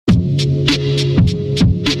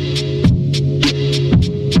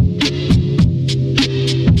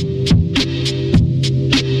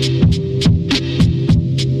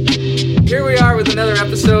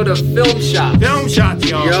to Film Shot. Film Shots,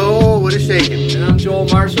 y'all. Yo, what is shaking? And I'm Joel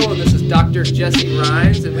Marshall, and this is Dr. Jesse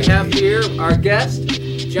Rhines, and we have here our guest,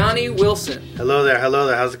 Johnny Wilson. Hello there.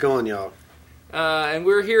 How's it going, y'all? And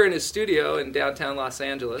we're here in his studio in downtown Los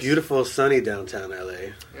Angeles. Beautiful, sunny downtown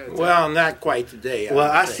LA. Well, not quite today.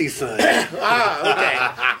 I see sun. Okay.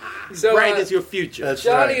 So, bright is your future. That's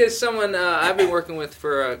Johnny right. is someone I been working with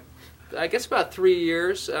for, I guess, about 3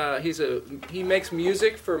 years. He makes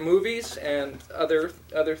music for movies and other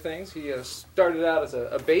things. He started out as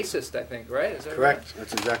a bassist, I think, right? Is that Correct. right?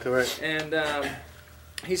 That's exactly right. And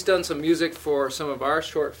he's done some music for some of our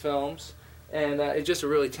short films. And he's just a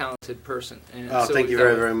really talented person. And so thank you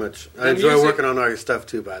very, very much. I enjoy music- working on all your stuff,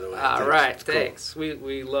 too, by the way. All Thanks. right, It's cool. thanks.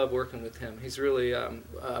 We love working with him. He's really a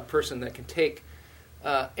person that can take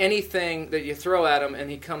anything that you throw at him,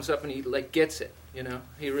 and he comes up and he gets it. You know,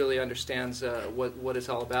 he really understands what it's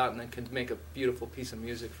all about, and then can make a beautiful piece of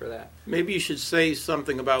music for that. Maybe you should say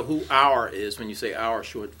something about who Our is when you say Our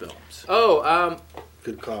short films.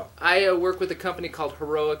 Good call. I work with a company called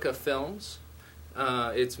Heroica Films.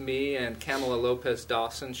 It's me and Kamala Lopez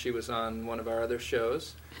Dawson. She was on one of our other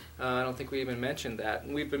shows. I don't think we even mentioned that.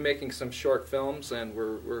 And we've been making some short films, and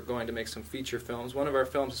we're going to make some feature films. One of our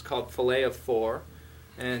films is called Filet of Four,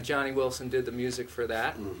 and Johnny Wilson did the music for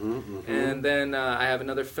that. And then I have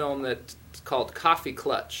another film that's called Coffee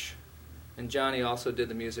Clutch, and Johnny also did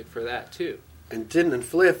the music for that too. And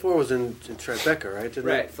Filet of Four was in Tribeca, right? Didn't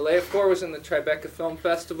Right. it? Filet of Four was in the Tribeca Film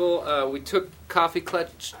Festival. We took Coffee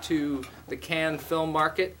Clutch to the Cannes Film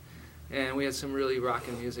Market, and we had some really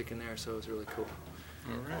rocking music in there, so it was really cool.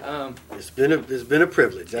 All right. It's been a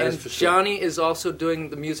privilege, that and is for sure. Johnny is also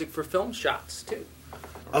doing the music for Film Shots, too.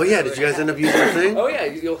 Oh, yeah, did you guys end up using the thing? Oh, yeah,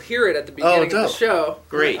 you'll hear it at the beginning of the dope. show.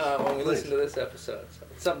 Great. When we listen to this episode. So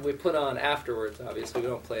it's something we put on afterwards, obviously. We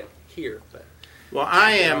don't play it here, but... Well,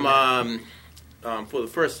 I am, for the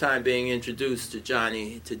first time, being introduced to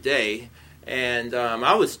Johnny today, and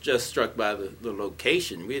I was just struck by the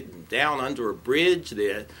location. We're down under a bridge.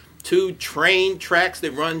 There are 2 train tracks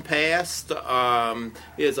that run past.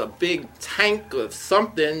 There's a big tank of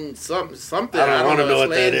something. I don't want to know what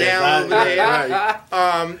that is. Down over there.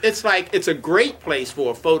 Right. It's a great place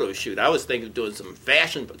for a photo shoot. I was thinking of doing some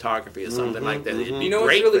fashion photography or something like that. It'd be You know what's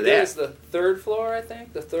great really for good that. is the third floor, I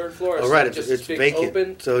think. The third floor is Oh, right, just it's big vacant.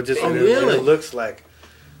 open. So it just really? it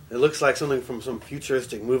looks like something from some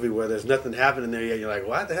futuristic movie where there's nothing happening there yet. You're like,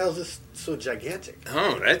 why the hell is this so gigantic?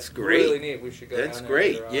 Oh, that's great. Really neat. We should go That's down there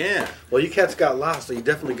great. later on. Yeah. Well, you cats got lost, so you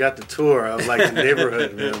definitely got the tour of the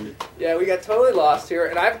neighborhood, man. Yeah, we got totally lost here,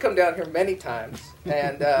 and I've come down here many times.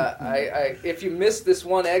 And if you miss this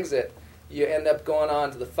one exit, you end up going on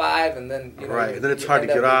to the 5, and then Right, and then it's hard to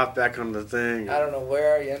get off back on the thing. I don't know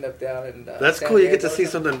where you end up down in. That's San cool. You get to Diego see or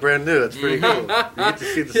something. something brand new. It's pretty cool. You get to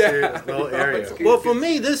see the whole area. It's Well, for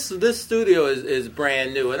me, this studio is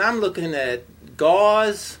brand new, and I'm looking at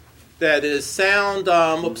gauze that is sound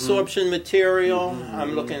absorption material.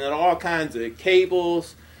 I'm looking at all kinds of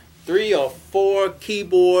cables, 3 or 4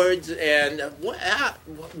 keyboards, and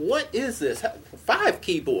what is this? 5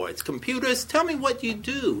 keyboards, computers. Tell me what you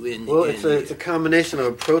do in. Well, it's a combination of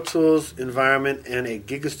a Pro Tools environment and a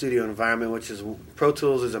Giga Studio environment, which is Pro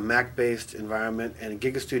Tools is a Mac-based environment, and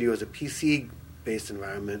Giga Studio is a PC-based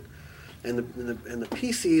environment. And the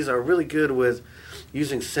PCs are really good with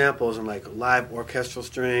using samples and live orchestral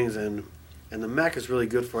strings, and the Mac is really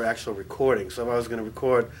good for actual recording. So if I was going to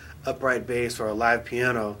record upright bass or a live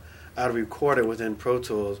piano, I would record it within Pro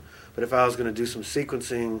Tools. But if I was going to do some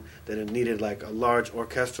sequencing that it needed a large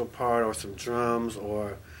orchestral part or some drums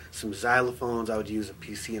or some xylophones, I would use a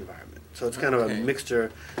PC environment. So it's kind of a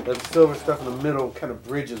mixture. The silver stuff in the middle kind of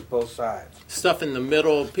bridges both sides. stuff in the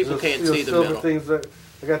middle. People Those can't see the silver middle. things that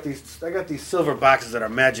I got these silver boxes that are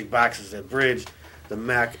magic boxes that bridge the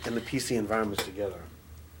Mac and the PC environments together.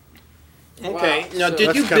 Okay. Wow. Now, So did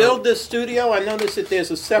that's you kinda- build this studio? I noticed that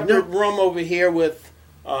there's a separate room over here with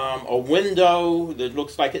a window that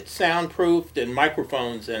looks like it's soundproofed and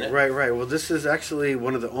microphones in it. Right. Well, this is actually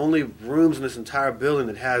one of the only rooms in this entire building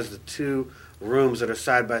that has the 2 rooms that are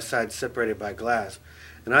side by side, separated by glass.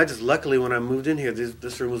 And I just luckily, when I moved in here,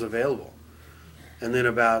 this room was available. And then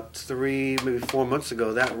about 3, maybe 4 months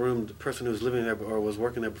ago, that room, the person who was living there or was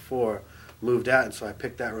working there before, moved out, and so I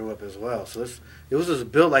picked that room up as well. So it was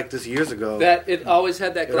just built like this years ago. That it always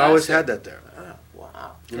had that It glass. always there. had that there.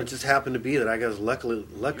 Wow. And it just happened to be that I guess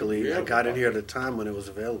luckily I got in here at a time when it was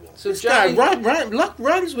available. So This guy, Johnny, luck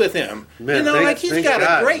runs with him. Man, He's thanks got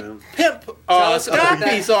God, a great man. pimp us about sky that.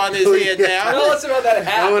 piece on his Oh, head yeah. now. tell us about that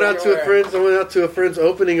hat. I went that out you're to wearing. I went out to a friend's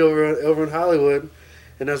opening over in Hollywood,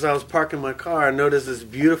 and as I was parking my car, I noticed this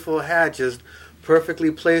beautiful hat just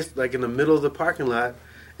perfectly placed in the middle of the parking lot.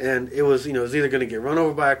 and it was it was either going to get run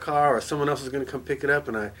over by a car or someone else was going to come pick it up,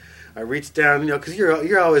 and I reached down, because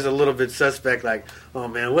you're always a little bit suspect, like, oh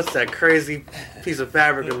man, what's that crazy piece of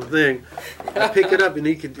fabric on the thing? I pick it up, and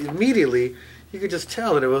you could just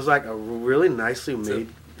tell that it was like a really nicely made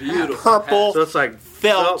beautiful purple. hat. So it's like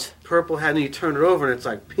Felt. purple hat, and you turn it over, and it's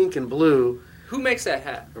like pink and blue. Who makes that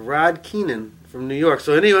hat? Rod Keenan from New York.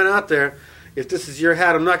 So anyone out there, if this is your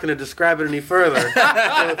hat, I'm not going to describe it any further.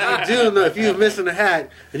 So if you're missing a hat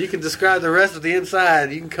and you can describe the rest of the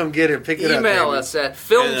inside, you can come get it and pick it up. Email us at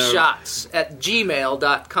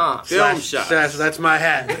filmshots@gmail.com. Film shots. That's my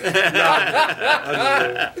hat.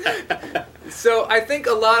 So I think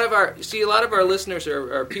a lot of our listeners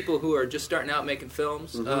are people who are just starting out making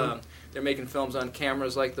films. Mm-hmm. They're making films on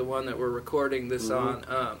cameras like the one that we're recording this on.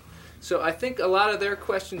 So I think a lot of their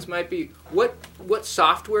questions might be, what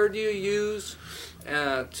software do you use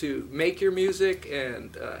to make your music,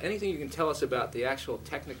 and anything you can tell us about the actual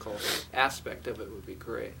technical aspect of it would be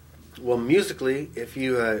great. Well, musically, if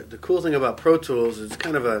you the cool thing about Pro Tools is it's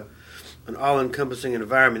kind of an all-encompassing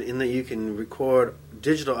environment in that you can record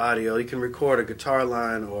digital audio, you can record a guitar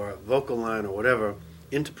line or a vocal line or whatever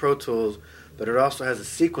into Pro Tools, but it also has a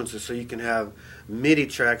sequencer, so you can have MIDI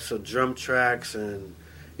tracks, so drum tracks, and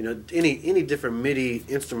any different MIDI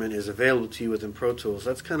instrument is available to you within Pro Tools.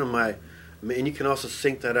 That's kind of and you can also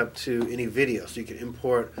sync that up to any video, so you can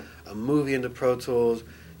import a movie into Pro Tools.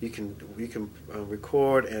 You can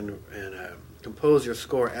record and compose your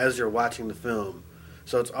score as you're watching the film.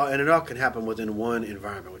 So it all can happen within one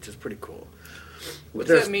environment, which is pretty cool. What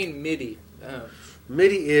does that mean, MIDI?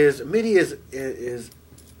 MIDI is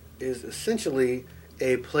essentially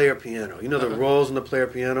a player piano. The rolls in the player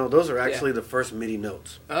piano, those are actually the first MIDI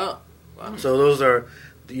notes. Oh, wow. So those are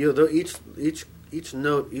each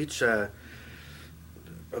note,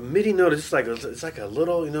 a MIDI note is it's like a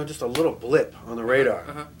little, just a little blip on the radar.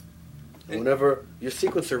 Uh-huh. And whenever your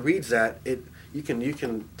sequencer reads that, you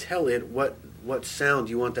can tell it what sound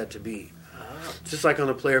you want that to be. Just like on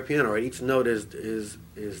the player piano, right? Each note is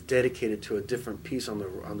dedicated to a different piece on the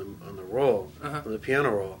roll, on the piano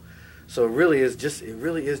roll. So it really is just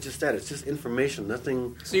that. It's just information,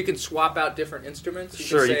 nothing. So you can swap out different instruments? You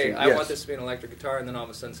Sure, can say, you can, I yes. want this to be an electric guitar, and then all of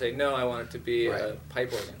a sudden say, no, I want it to be a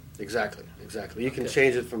pipe organ. Exactly. You can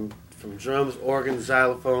change it from drums, organs,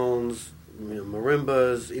 xylophones,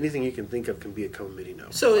 marimbas, anything you can think of can be a cone MIDI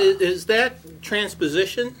note. So is that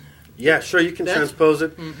transposition? Yeah, sure. You can transpose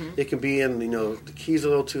it. Mm-hmm. It can be in, the key's a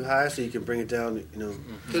little too high, so you can bring it down.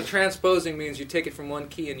 So transposing means you take it from one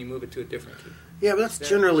key and you move it to a different key. Yeah, but that's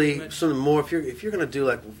generally something more. If you're going to do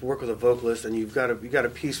work with a vocalist and you've got a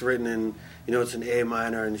piece written in, it's an A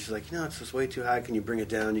minor, and she's like, it's just way too high. Can you bring it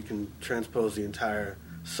down? You can transpose the entire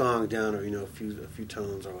song down, or a few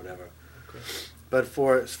tones or whatever. Okay. But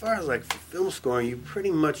as far as for film scoring, you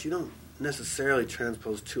don't necessarily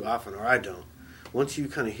transpose too often, or I don't. Once you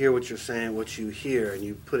kind of hear what you're saying, what you hear, and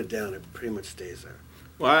you put it down, it pretty much stays there.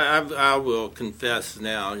 Well, I will confess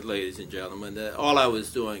now, ladies and gentlemen, that all I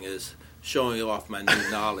was doing is showing off my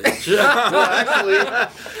new knowledge. I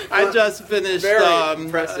just finished,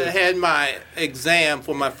 had my exam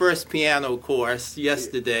for my first piano course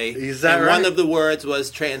yesterday. Is that and right? one of the words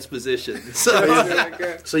was transposition.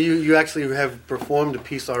 So you actually have performed a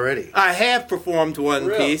piece already? I have performed one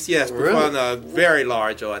piece, yes, before a very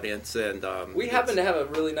large audience. And we happen to have a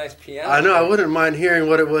really nice piano. I know. I wouldn't mind hearing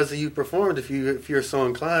what it was that you performed if you're so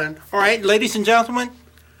inclined. All right, ladies and gentlemen,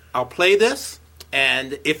 I'll play this.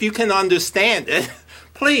 And if you can understand it,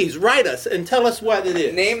 please write us and tell us what it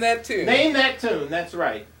is. Name that tune. Name that tune, that's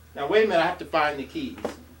right. Now, wait a minute, I have to find the keys.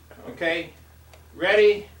 Okay?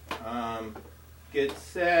 Ready? Get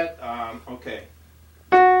set. Okay.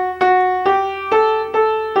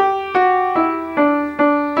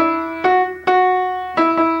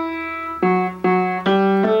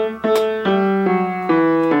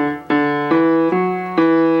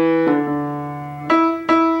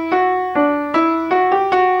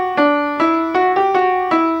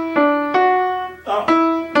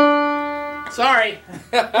 Sorry.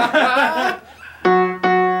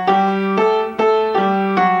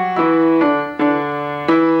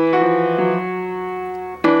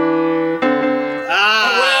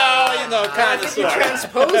 You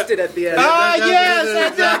transposed it at the end.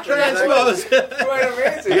 Yes, I did transpose. Quite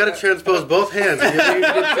amazing. You got to transpose both hands.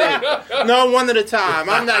 No, one at a time.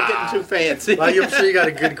 I'm not getting too fancy. Well, I'm sure you got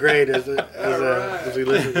a good grade as we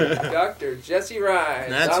listen to it. Dr. Jesse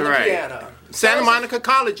Ryan on the piano. Santa Monica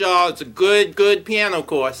College, y'all. It's a good piano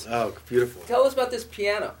course. Oh, beautiful. Tell us about this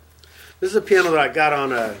piano. This is a piano that I got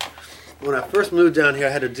on when I first moved down here.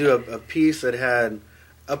 I had to do a piece that had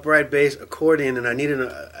upright bass, accordion, and I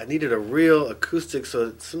needed a real acoustic, so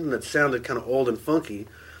it's something that sounded kind of old and funky.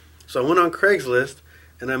 So I went on Craigslist,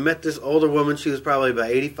 and I met this older woman. She was probably about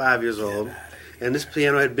 85 years old, and this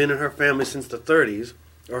piano had been in her family since the 30s,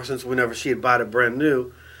 or since whenever she had bought it brand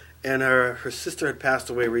new. And her sister had passed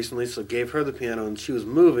away recently, so gave her the piano, and she was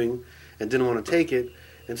moving and didn't want to take it,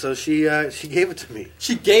 and so she gave it to me.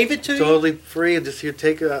 She gave it to you? Totally free, and just here,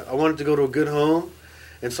 take it. I wanted to go to a good home,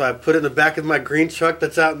 and so I put it in the back of my green truck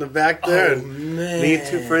that's out in the back there. And man. me and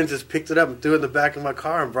two friends just picked it up and threw it in the back of my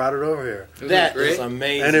car and brought it over here. That is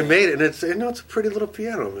amazing. And it made it, and it's it's a pretty little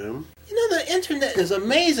piano, man. You know, the internet is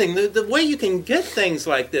amazing. The way you can get things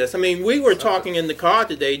like this. I mean, we were talking in the car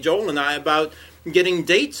today, Joel and I, about getting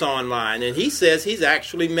dates online, and he says he's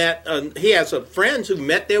actually met. He has friends who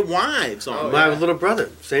met their wives on. My little brother,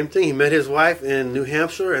 same thing. He met his wife in New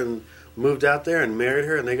Hampshire and moved out there and married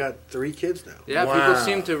her, and they got 3 kids now. Yeah, Wow. people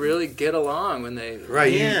seem to really get along when they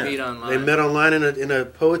meet online. They met online in a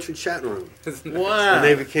poetry chat room, Wow. and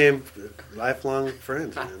they became lifelong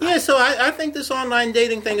friends. Man. Yeah, so I think this online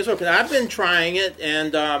dating thing is working. I've been trying it,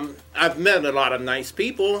 and I've met a lot of nice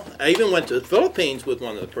people. I even went to the Philippines with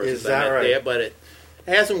one of the persons Is that I met right? there, but it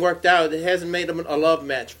hasn't worked out. It hasn't made a love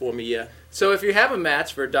match for me yet. So if you have a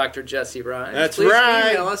match for Dr. Jesse Rhymes, That's please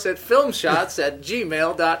right. email us at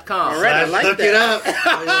filmshots@gmail.com. All right, I like Hook that. it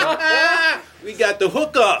up. We got the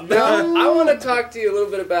hookup. Now, I want to talk to you a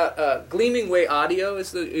little bit about Gleaming Way Audio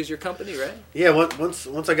is your company, right? Yeah, once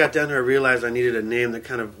I got down here, I realized I needed a name that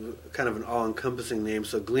kind of an all-encompassing name.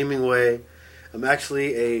 So Gleaming Way, I'm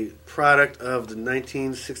actually a product of the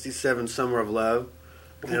 1967 Summer of Love,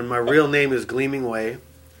 and my real name is Gleaming Way,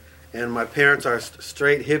 and my parents are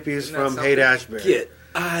straight hippies Isn't that from something? Haight-Ashbury. Get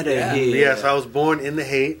out of here. Yes, I was born in the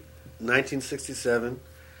Haight, 1967,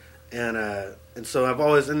 and so I've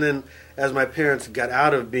always, and then as my parents got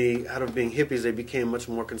out of being hippies, they became much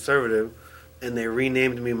more conservative, and they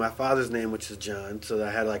renamed me my father's name, which is John, so that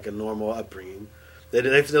I had like a normal upbringing. They're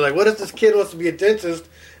like, what if this kid wants to be a dentist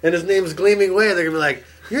and his name's Gleaming Way? They're gonna be like,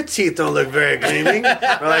 your teeth don't look very gleaming. Or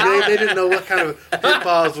like they didn't know what kind of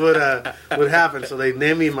pitfalls would happen, so they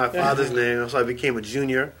named me my father's name. So I became a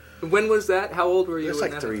junior. When was that? How old were you? It's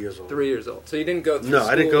when like that 3 happened? years old. 3 years old. So you didn't go through No, school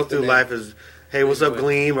I didn't go with the through name. life as, hey, what's up,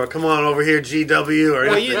 Gleam? Or come on over here, GW, or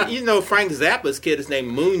Well, anything. you know Frank Zappa's kid is named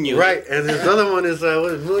Moon Unit. Right, and his other one is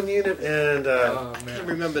what is Moon Unit, and Oh, I can't man.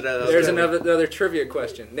 remember that. There's other one. another trivia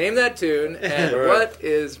question. Name that tune, and Right. what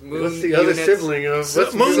is Moon what's the other Unit's- sibling of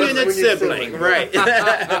what's Moon what's Unit sibling, right.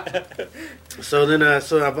 So then,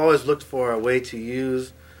 so I've always looked for a way to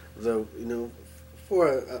use for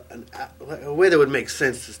a way that would make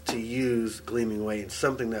sense to use Gleaming Way in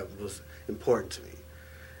something that was important to me,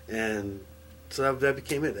 and so that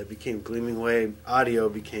became it. That became Gleaming Way Audio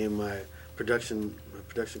became my production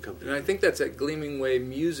company. And I think that's at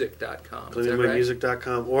gleamingwaymusic.com. Is that right?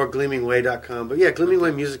 GleamingWayMusic.com or GleamingWay.com. But yeah, Gleaming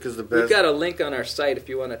Way Music is the best. We've got a link on our site if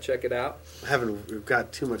you want to check it out. We've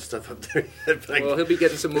got too much stuff up there yet. But Well, he'll be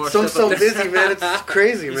getting some more I'm stuff. so up there. busy, man. It's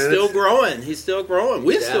crazy, man. He's still growing. He's still growing.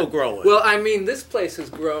 We're Yeah. still growing. Well, I mean, this place has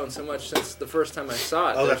grown so much since the first time I saw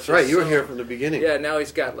it. Oh, There's that's right. just You were so- here from the beginning. Yeah, now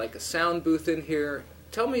he's got like a sound booth in here.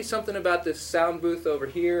 Tell me something about this sound booth over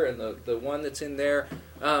here and the one that's in there.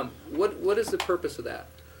 What is the purpose of that?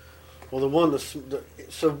 Well,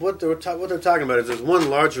 so what they're talking about is there's one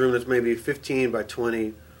large room that's maybe 15 by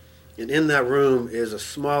 20, and in that room is a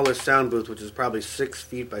smaller sound booth, which is probably 6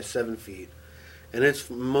 feet by 7 feet, and it's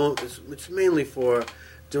mainly for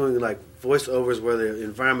doing like voiceovers where the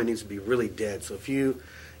environment needs to be really dead. So if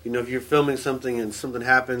you're filming something and something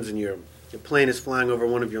happens and your plane is flying over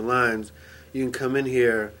one of your lines, you can come in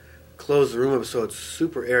here, close the room up so it's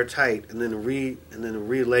super airtight, and then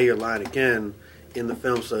relay your line again in the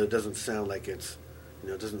film so it doesn't sound like it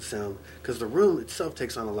doesn't sound, because the room itself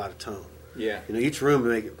takes on a lot of tone. yeah. Each room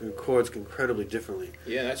records incredibly differently.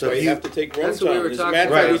 Yeah, that's So why if you you- have to take room That's what we tone. were As a talking matter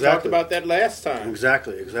of about. fact, we Right, talked exactly. about that last time.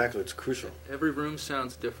 Exactly. It's crucial. Every room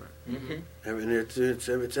sounds different. Mm-hmm. And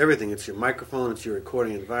it's everything. It's your microphone. It's your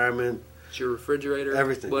recording environment. It's your refrigerator,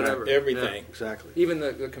 Everything, right. whatever. Everything. Exactly. Yeah. Even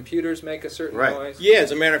the computers make a certain Right. noise. Yeah,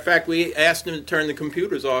 as a matter of fact, we asked them to turn the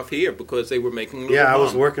computers off here because they were making a little Yeah, I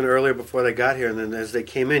was hum. working earlier before they got here, and then as they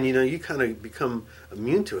came in, you kind of become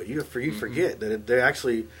immune to it. You forget that they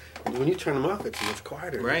actually, when you turn them off, it's much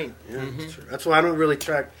quieter. Right. Yeah, Mhm. that's true. That's why I don't really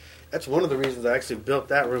track. That's one of the reasons I actually built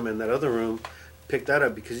that room and that other room, picked that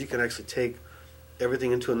up, because you can actually take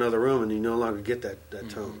everything into another room and you no longer get that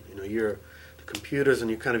tone. The computers and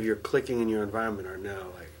your clicking in your environment are now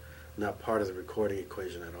like not part of the recording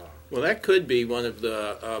equation at all. Well, that could be one of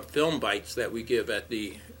the film bites that we give at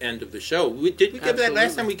the end of the show. Did we give that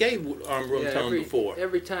last time? We gave Room Tone before.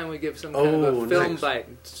 Every time we give some kind of a film bite.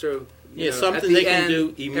 So, something they can do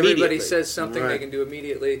immediately. Everybody says something they can do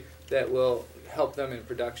immediately that will help them in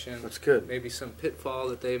production. That's good. Maybe some pitfall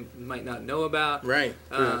that they might not know about. Right.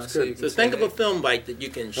 That's so good. So think of a film bite that you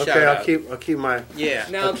can shout Okay, out. I'll keep my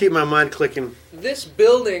Now, I'll keep my mind clicking. This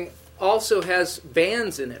building also has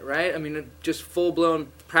bands in it, right? I mean, just full-blown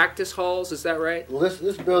practice halls. Is that right? Well,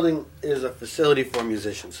 this building is a facility for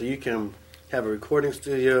musicians, so you can have a recording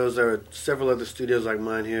studios. There are several other studios like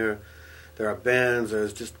mine here. There are bands.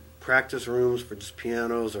 There's just practice rooms for just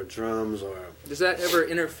pianos or drums or. Does that ever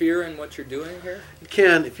interfere in what you're doing here? It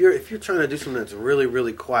can if you're trying to do something that's really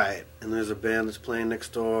really quiet and there's a band that's playing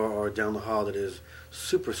next door or down the hall that is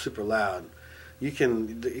super super loud. It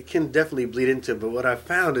can definitely bleed into it, but what I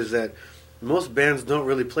found is that most bands don't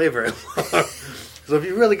really play very long. So if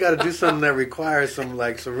you really got to do something that requires some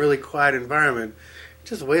really quiet environment,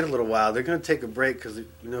 just wait a little while. They're going to take a break because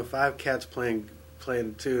 5 cats playing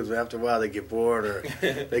tunes. After a while, they get bored or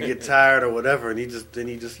they get tired or whatever, and you just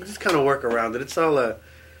kind of work around it. It's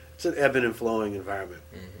an ebbing and flowing environment.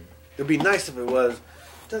 Mm-hmm. It'd be nice if it was.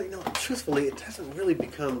 Truthfully, it hasn't really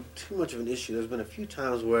become too much of an issue. There's been a few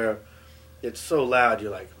times where it's so loud, you're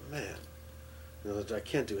like, man, I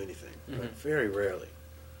can't do anything. Mm-hmm. But very rarely.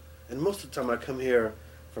 And most of the time I come here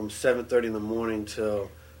from 7:30 in the morning till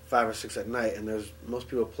 5 or 6 at night, and most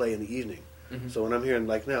people play in the evening. Mm-hmm. So when I'm here,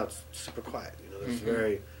 like now, it's super quiet. There's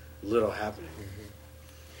very little happening.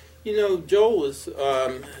 Mm-hmm. Joel was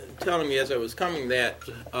telling me as I was coming that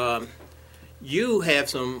you have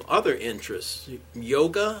some other interests,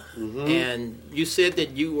 yoga, and you said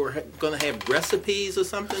that you were going to have recipes or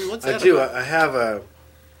something. What's that? I do. About? I have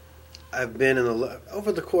I've been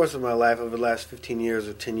over the course of my life, over the last 15 years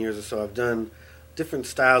or 10 years or so, I've done different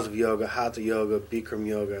styles of yoga, Hatha yoga, Bikram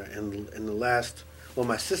yoga, and in the last,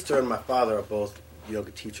 my sister and my father are both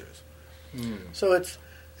yoga teachers. So it's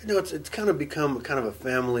kind of become kind of a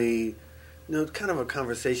family, kind of a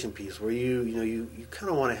conversation piece where you kind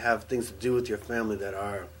of want to have things to do with your family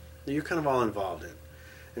that you're kind of all involved in.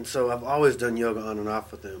 And so I've always done yoga on and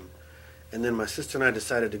off with them. And then my sister and I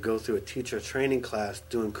decided to go through a teacher training class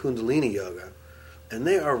doing Kundalini yoga. And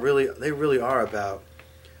they really are about,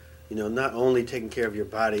 not only taking care of your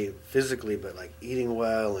body physically, but like eating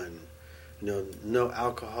well and, no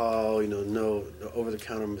alcohol, no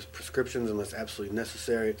over-the-counter prescriptions unless absolutely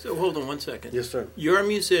necessary. So hold on one second. Yes, sir. You're a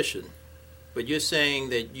musician, but you're saying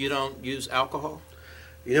that you don't use alcohol?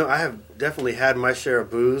 I have definitely had my share of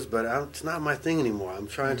booze, but it's not my thing anymore. I'm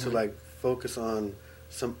trying to focus on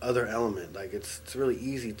some other element. Like it's really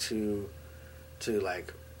easy to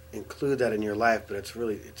include that in your life, but it's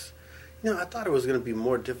I thought it was going to be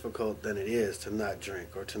more difficult than it is to not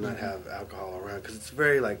drink or to not have alcohol around, because it's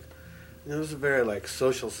very it's a very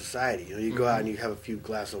social society. You go out and you have a few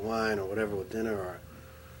glasses of wine or whatever with dinner,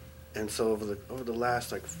 and so over the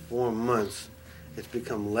last 4 months, it's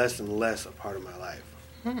become less and less a part of my life.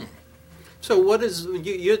 So what is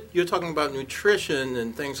you're talking about nutrition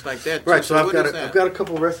and things like that? Right. So I've got a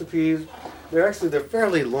couple recipes. They're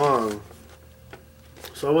fairly long,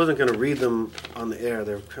 so I wasn't going to read them on the air.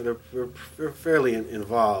 They're fairly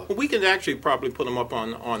involved. Well, we can actually probably put them up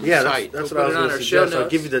on the site. That's what I was going to suggest. I'll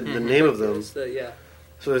give you the name of them.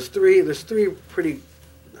 So there's three pretty.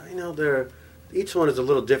 Each one is a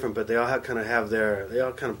little different, but they all kind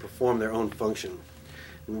of perform their own function.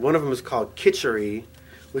 And one of them is called Khichdi,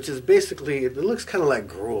 which is basically, it looks kind of like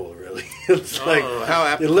gruel, really. It's how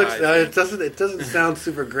appetizing. It doesn't sound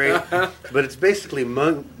super great, but it's basically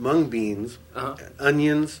mung beans,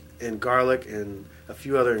 onions, and garlic, and a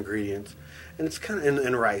few other ingredients, and it's kind of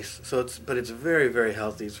and rice. But it's very very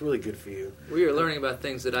healthy. It's really good for you. We are learning about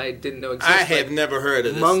things that I didn't know existed. I have never heard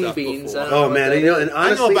of this mung stuff beans. before. Oh man, and honestly,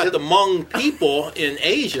 I know about the Hmong people in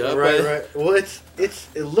Asia. Right. Well, it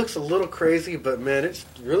looks a little crazy, but man, it's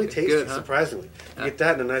really tasty. Good, huh? Surprisingly, you get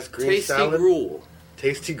that in a nice green salad. Gruel.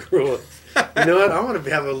 Tasty gruel. You know what? I want to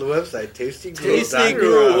have a website. TastyGruel. Tasty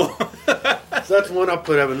gruel. So that's one I'll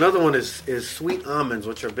put up. Another one is sweet almonds,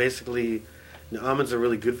 which are basically, almonds are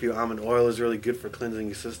really good for you. Almond oil is really good for cleansing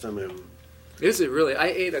your system. And is it really? I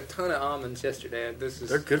ate a ton of almonds yesterday.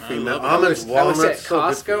 They're good for you, man. Almonds, walnuts. I was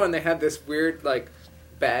at Costco so and they had this weird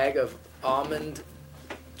bag of almond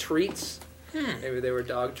treats. Maybe they were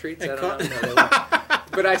dog treats. I don't know.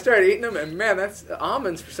 But I started eating them, and man,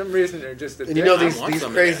 almonds for some reason are just. And these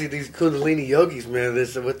Kundalini yogis, man.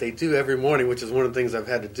 This is what they do every morning, which is one of the things I've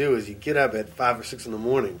had to do. Is you get up at 5 or 6 in the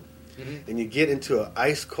morning, and you get into an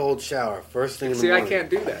ice cold shower first thing in the morning. See, I can't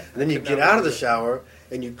do that. And then you get out of the shower,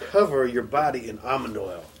 and you cover your body in almond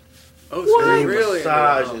oil. Oh, So so you really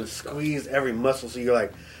massage into and stuff. squeeze every muscle. So you're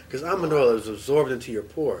like, because almond oil is absorbed into your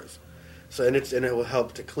pores. So and it will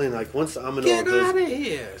help to clean. Like once the almond oil Get goes, out of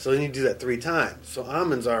here. so then you do that 3 times. So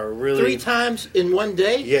almonds are really 3 times in one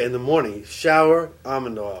day? Yeah, in the morning, shower,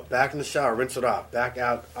 almond oil. Back in the shower, rinse it off. Back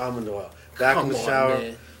out, almond oil. Back in the Come on, shower.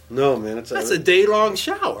 man. No, man, That's a day-long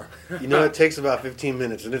shower. You know, it takes about 15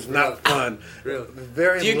 minutes, and it's not fun. Really?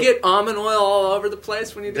 Very. Do you get almond oil all over the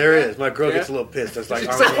place when you do There that? is. My girl Yeah? gets a little pissed. It's like, She's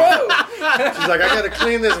almond like, oil. whoa! She's like, I got to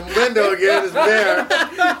clean this window again. It's bare.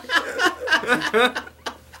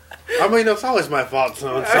 I mean, it's always my fault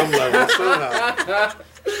on some level, somehow.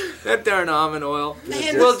 That darn almond oil.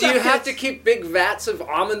 Man, Well, this do you stuff have is- to keep big vats of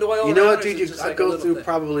almond oil? You know around, what, or is dude? it just I like a go little through thing?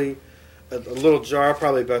 probably a little jar,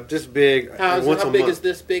 probably about this big, How once a big month. is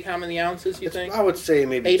this big? How many ounces, you think? I would say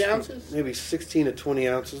maybe 8 ounces? maybe 16 to 20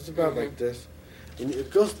 ounces. It's about like this. And it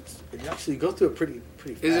goes. It actually goes through it pretty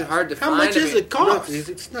fast. Is it hard to How find? much I does mean, it cost? No,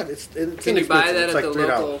 it's not. It's Can you inexpensive. buy that It's at like the $3.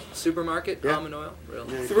 local supermarket? Yeah. Almond oil,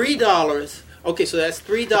 really? Yeah. $3. Okay, so that's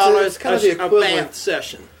 $3 It's kind of the a equivalent. bath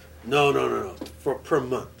session. No. For per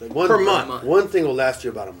month. Per month. One thing will last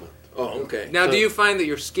you about a month. Oh, okay. Now, So- do you find that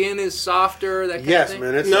your skin is softer? That kind Yes, of thing?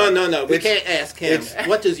 man. It's No. like- We it's- can't ask him. it's-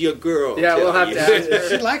 What does your girl Yeah, tell we'll have you? to ask her.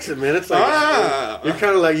 She likes it, man. It's like you're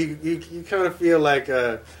kind of like you kind of feel like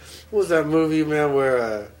what was that movie, man?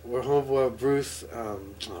 Where homeboy Bruce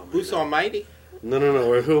Bruce Almighty? No.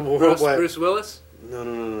 Where homeboy Bruce Willis?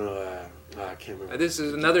 No. I can't remember. This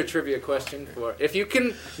is another trivia question for if you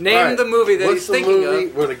can name All right. the movie that What's he's the thinking movie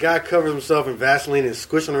of. where the guy covers himself in Vaseline and is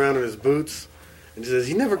squishing around in his boots and says,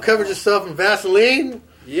 "You never covered yourself in Vaseline?"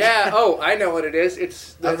 Yeah. Oh, I know what it is.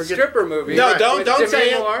 It's I the forget- stripper movie. No, with don't Demi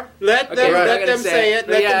say it. Moore. Let Okay, them, we're not let gonna them say it.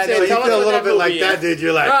 Let Yeah, them I say know. it. So you Tell us feel a what little that bit like movie that, is. dude.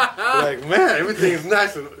 You're like, man, everything's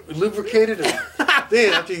nice and lubricated. And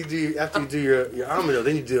then after you do your almond oil,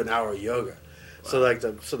 then you do an hour of yoga. So like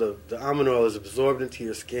the almond oil is absorbed into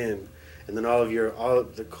your skin, and then all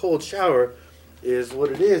of the cold shower is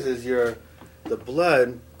what it is the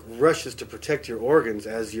blood rushes to protect your organs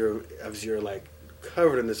as you're like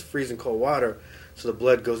covered in this freezing cold water. So the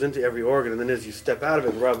blood goes into every organ, and then as you step out of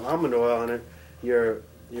it and rub almond oil on it, your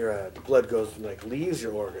blood goes leaves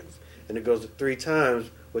your organs, and it goes 3 times,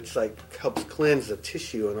 which helps cleanse the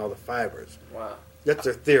tissue and all the fibers. Wow. That's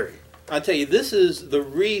their theory. I'll tell you, this is the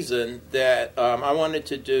reason that I wanted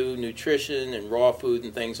to do nutrition and raw food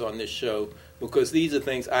and things on this show, because these are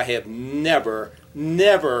things I have never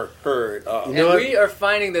heard of. You know And what? we are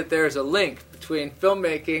finding that there's a link between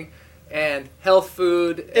filmmaking and health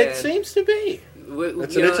food. It seems to be.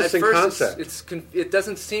 That's an interesting concept. It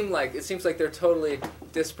doesn't seem like it seems like they're totally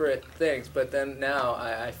disparate things, but then now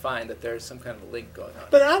I find that there's some kind of a link going on.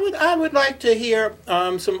 But I would like to hear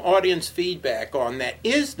some audience feedback on that.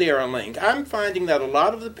 Is there a link? I'm finding that a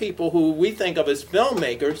lot of the people who we think of as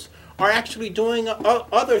filmmakers are actually doing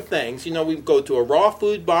other things. You know, we go to a raw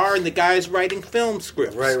food bar and the guy's writing film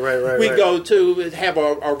scripts. Right. We go to have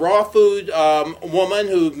a raw food woman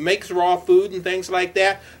who makes raw food and things like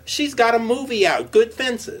that. She's got a movie out, Good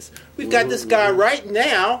Fences. We've got this guy right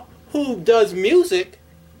now who does music,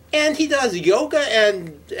 and he does yoga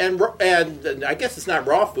and I guess it's not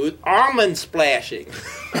raw food, almond splashing.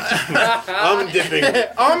 Almond dipping.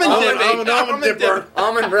 Almond dipper.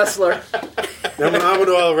 Almond wrestler. I'm an almond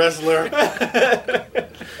oil wrestler.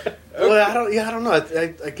 Well, I don't know.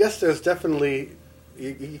 I guess there's definitely.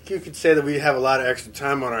 You could say that we have a lot of extra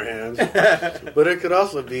time on our hands, but it could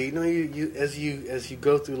also be, you as you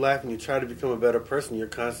go through life and you try to become a better person, you're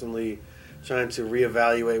constantly trying to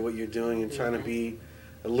reevaluate what you're doing and trying to be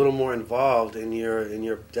a little more involved in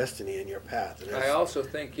your destiny and your path. And I also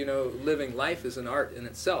think living life is an art in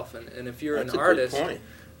itself, and if you're That's an a good artist, point.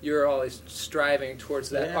 you're always striving towards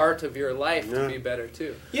that Yeah. art of your life Yeah. to be better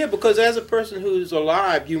too. Yeah, because as a person who's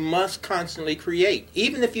alive, you must constantly create.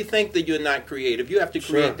 Even if you think that you're not creative, you have to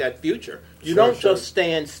create Sure. that future. You Sure, don't sure. just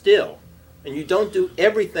stand still. And you don't do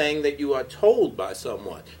everything that you are told by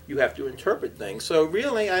someone. You have to interpret things. So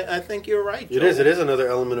really, I think you're right, It Joel. is another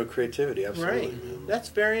element of creativity. Absolutely. Right. man. That's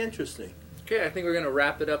very interesting. Okay, I think we're going to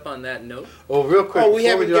wrap it up on that note. Oh, real quick. Oh, we before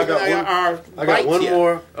haven't do, I given got one. our I got bites one yet.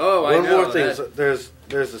 more. Oh, I One know. more thing. that- So there's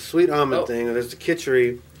the sweet almond Oh. thing, and there's the kitchery,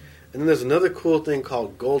 and then there's another cool thing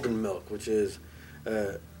called golden milk, which is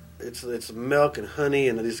it's milk and honey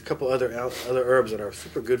and there's a couple other herbs that are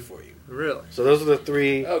super good for you. Really? So those are the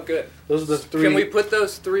 3. Oh, good. Those are the 3. Can we put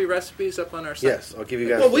those 3 recipes up on our site? Yes, I'll give you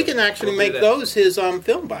guys. Well, we can actually We'll do make that. those his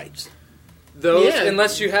film bites. Those, Yeah.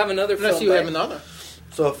 unless you have another Unless film you have bite. another.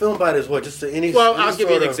 So a film bite is what? Just any. Well, any I'll give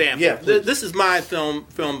you an sort of- example. Yeah. please. This is my film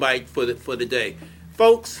bite for the day,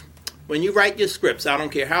 folks. when you write your scripts, I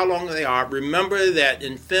don't care how long they are, remember that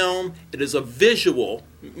in film, it is a visual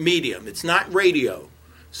medium. It's not radio.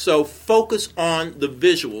 So focus on the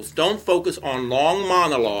visuals. Don't focus on long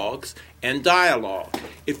monologues and dialogue.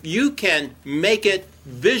 If you can make it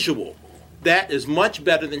visual, that is much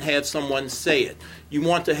better than have someone say it. You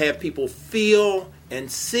want to have people feel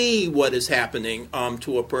and see what is happening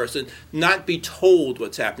to a person, not be told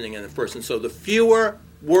what's happening in a person. So the fewer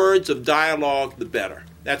words of dialogue, the better.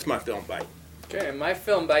 That's my film bite. Okay, and my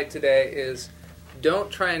film bite today is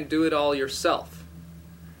don't try and do it all yourself.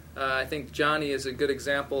 I think Johnny is a good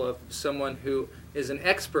example of someone who is an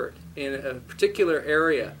expert in a particular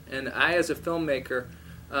area, and I, as a filmmaker,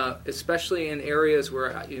 especially in areas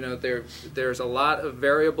where there's a lot of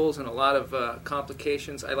variables and a lot of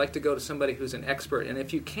complications, I like to go to somebody who's an expert. And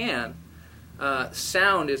if you can,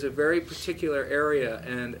 sound is a very particular area,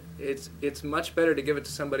 and it's much better to give it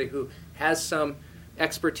to somebody who has some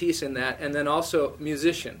expertise in that. And then also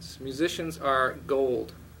musicians. Musicians are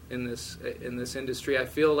gold in this industry. I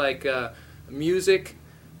feel like music.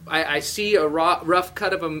 I see a rough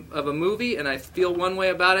cut of a movie, and I feel one way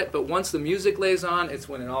about it. But once the music lays on, it's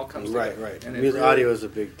when it all comes together. Right. And Music, audio is a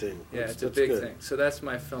big thing. Yeah, it's a big thing. So that's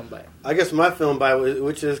my film bite. I guess my film bite,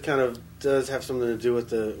 which is kind of does have something to do with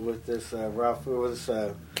this raw food,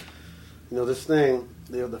 this thing,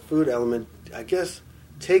 the food element. I guess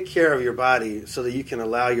take care of your body so that you can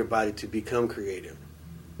allow your body to become creative.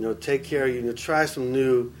 Take care. Try some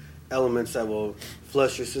new elements that will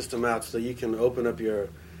flush your system out so that you can open up your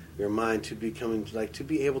mind to becoming to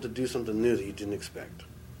be able to do something new that you didn't expect.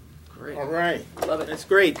 Great. All right. Love it. That's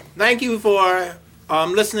great. Thank you for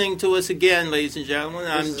listening to us again, ladies and gentlemen.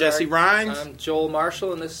 I'm Jesse Rhymes. I'm Joel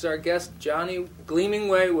Marshall, and this is our guest, Johnny Gleaming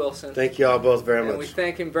Way Wilson. Thank you all both very much. And we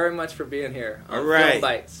thank him very much for being here on All right. Film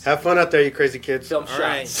Bites. Have fun out there, you crazy kids. Film All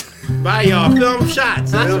shots. right. Bye, y'all. Film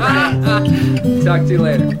shots. Talk to you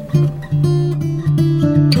later.